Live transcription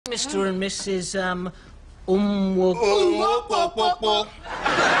Mr. and Mrs. Umwopopopo.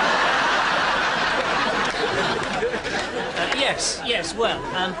 Yes, well,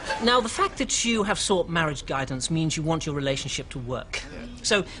 now the fact that you have sought marriage guidance means you want your relationship to work.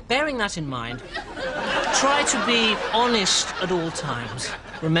 So, bearing that in mind, try to be honest at all times.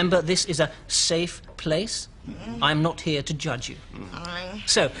 Remember, this is a safe place. I'm not here to judge you.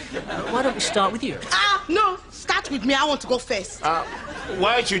 So, why don't we start with you? No, start with me. I want to go first.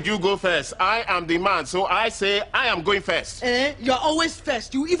 Why should you go first? I am the man, so I say I am going first. You're always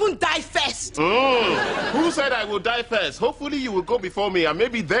first. You even die first. Who said I will die first? Hopefully you will go before me, and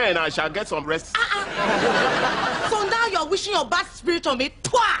maybe then I shall get some rest. So now you're wishing your bad spirit on me.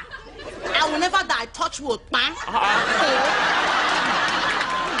 Pwah! I will never die. Touch wood, man.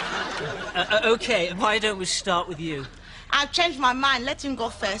 Okay, why don't we start with you? I've changed my mind. Let him go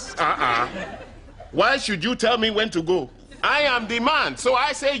first. Why should you tell me when to go? I am the man, so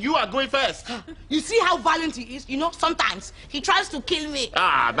I say you are going first. You see how violent he is? You know, sometimes he tries to kill me.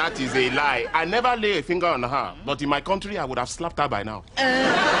 That is a lie. I never lay a finger on her, but in my country I would have slapped her by now.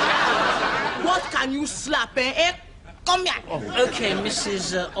 What can you slap, Come here. Okay,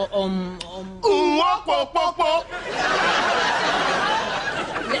 Mrs. Umwopopopo.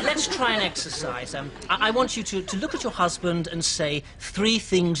 Let's try an exercise. I want you to look at your husband and say 3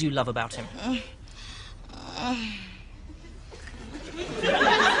 things you love about him.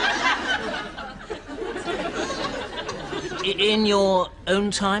 In your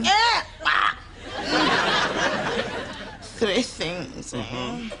own time? 3 things.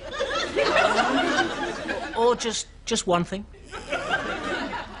 Or just one thing?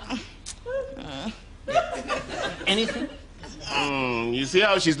 Anything? You see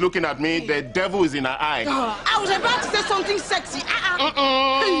how she's looking at me? The devil is in her eye. I was about to say something sexy.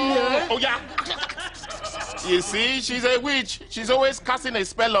 Oh, yeah. You see, she's a witch. She's always casting a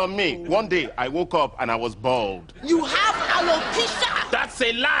spell on me. One day, I woke up and I was bald. You have alopecia. That's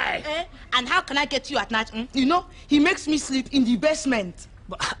a lie. And how can I get you at night? You know, he makes me sleep in the basement.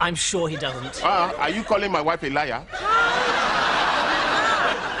 But I'm sure he doesn't. Are you calling my wife a liar?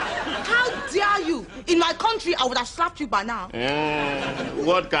 How dare you? In my country, I would have slapped you by now.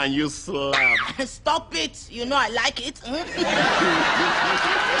 What can you slap? Stop it. You know I like it.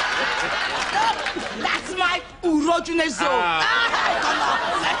 That's my urogene zone. Come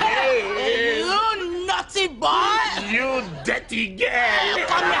on. Hey. You naughty boy. You dirty girl.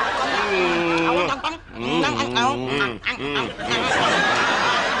 Come here.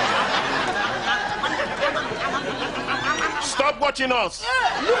 Stop watching us.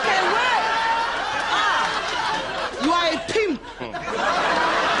 Look away. You are a pimp.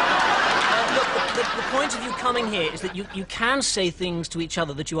 The point of you coming here is that you can say things to each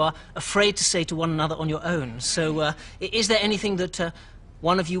other that you are afraid to say to one another on your own. So, is there anything that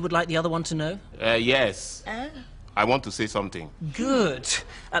one of you would like the other one to know? Yes. I want to say something. Good.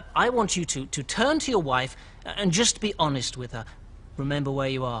 I want you to turn to your wife and just be honest with her. Remember where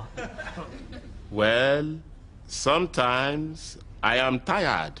you are. Well, sometimes I am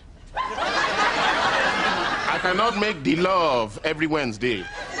tired. I cannot make the love every Wednesday.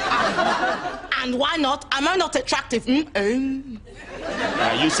 And why not? Am I not attractive? You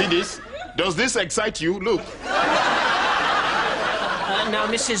see this? Does this excite you? Look. Now,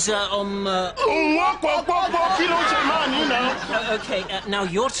 Mrs. Okay, now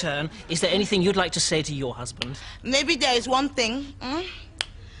your turn. Is there anything you'd like to say to your husband? Maybe there is one thing.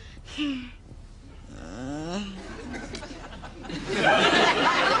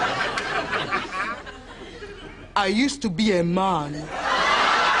 I used to be a man.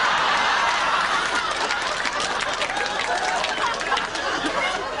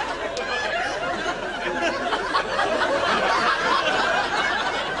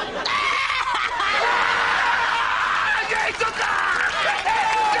 It's okay!